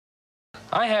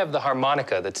I have the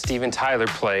harmonica that Steven Tyler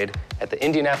played at the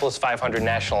Indianapolis 500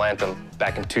 National Anthem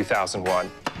back in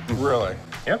 2001. Really?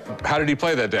 Yep. How did he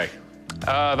play that day? The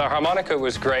harmonica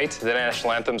was great. The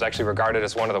national anthem's actually regarded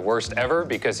as one of the worst ever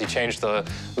because he changed the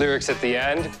lyrics at the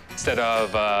end. Instead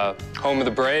of Home of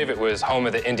the Brave, it was Home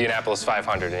of the Indianapolis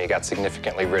 500, and he got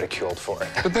significantly ridiculed for it.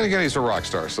 But then again, he's a rock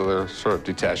star, so they're sort of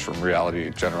detached from reality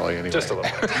generally anyway. Just a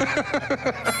little bit.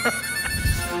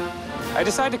 I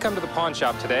decided to come to the pawn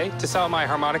shop today to sell my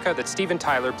harmonica that Steven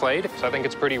Tyler played, so I think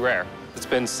it's pretty rare. It's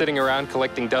been sitting around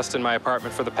collecting dust in my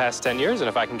apartment for the past 10 years, and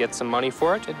if I can get some money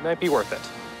for it, it might be worth it.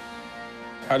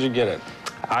 How'd you get it?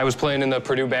 I was playing in the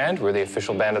Purdue band. We're the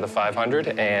official band of the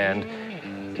 500,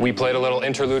 and we played a little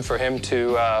interlude for him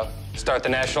to start the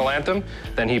national anthem.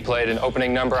 Then he played an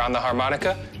opening number on the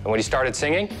harmonica, and when he started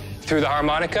singing, through the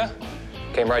harmonica,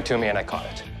 came right to me, and I caught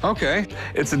it. Okay.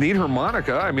 It's a neat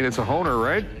harmonica. I mean, it's a Hohner,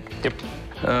 right? Yep.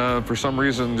 For some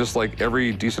reason, just like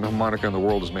every decent harmonica in the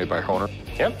world is made by Hohner.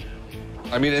 Yep.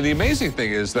 I mean, and the amazing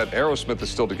thing is that Aerosmith is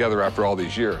still together after all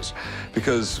these years,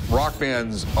 because rock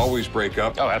bands always break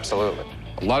up. Oh, absolutely.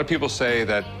 A lot of people say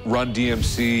that Run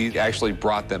DMC actually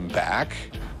brought them back.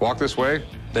 Walk This Way?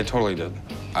 They totally did.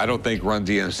 I don't think Run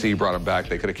DMC brought them back.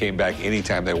 They could have came back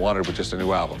anytime they wanted with just a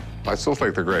new album. I still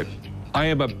think they're great. I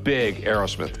am a big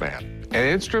Aerosmith fan. And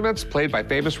instruments played by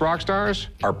famous rock stars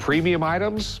are premium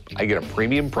items. I get a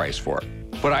premium price for it.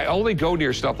 But I only go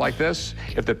near stuff like this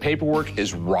if the paperwork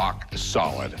is rock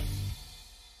solid.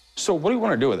 So what do you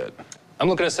want to do with it? I'm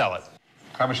looking to sell it.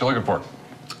 How much you looking for?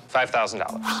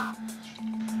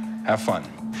 $5,000. Have fun.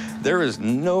 There is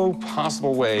no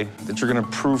possible way that you're going to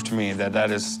prove to me that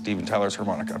that is Steven Tyler's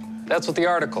harmonica. That's what the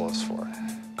article is for.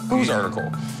 Whose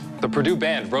article? The Purdue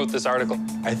band wrote this article.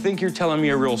 I think you're telling me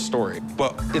a real story,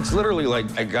 but it's literally like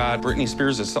I got Britney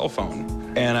Spears' cell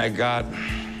phone, and I got,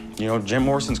 you know, Jim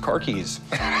Morrison's car keys.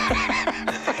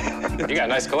 You got a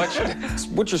nice collection. It's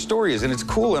what your story is, and it's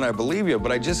cool, and I believe you,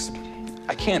 but I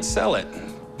can't sell it.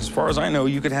 As far as I know,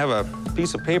 you could have a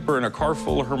piece of paper and a car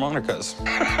full of harmonicas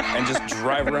and just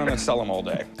drive around and sell them all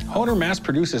day. Hohner mass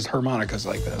produces harmonicas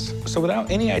like this. So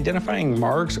without any identifying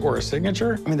marks or a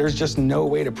signature, I mean, there's just no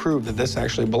way to prove that this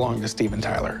actually belonged to Steven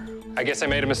Tyler. I guess I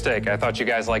made a mistake. I thought you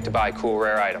guys liked to buy cool,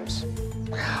 rare items.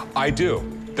 I do,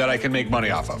 that I can make money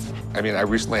off of. I mean, I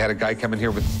recently had a guy come in here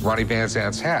with Ronnie Van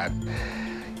Zant's hat.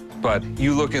 But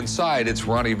you look inside, it's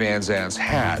Ronnie Van Zant's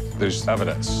hat. There's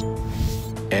evidence.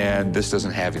 And this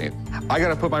doesn't have any. I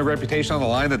gotta put my reputation on the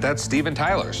line that that's Steven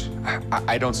Tyler's.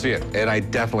 I don't see it, and I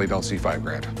definitely don't see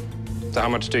 $5,000. So how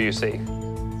much do you see?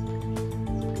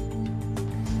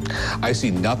 I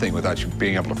see nothing without you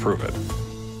being able to prove it.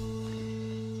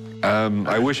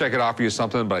 I wish I could offer you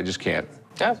something, but I just can't.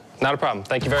 Yeah, not a problem.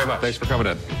 Thank you very much. Thanks for coming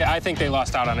in. Yeah, I think they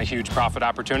lost out on a huge profit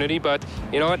opportunity, but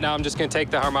you know what? Now I'm just gonna take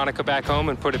the harmonica back home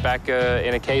and put it back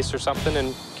in a case or something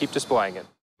and keep displaying it.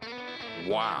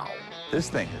 Wow. This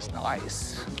thing is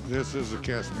nice. This is a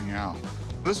casting out.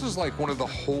 This is like one of the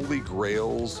holy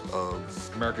grails of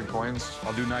American coins.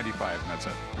 I'll do 95, and that's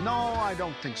it. No, I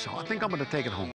don't think so. I think I'm gonna take it home.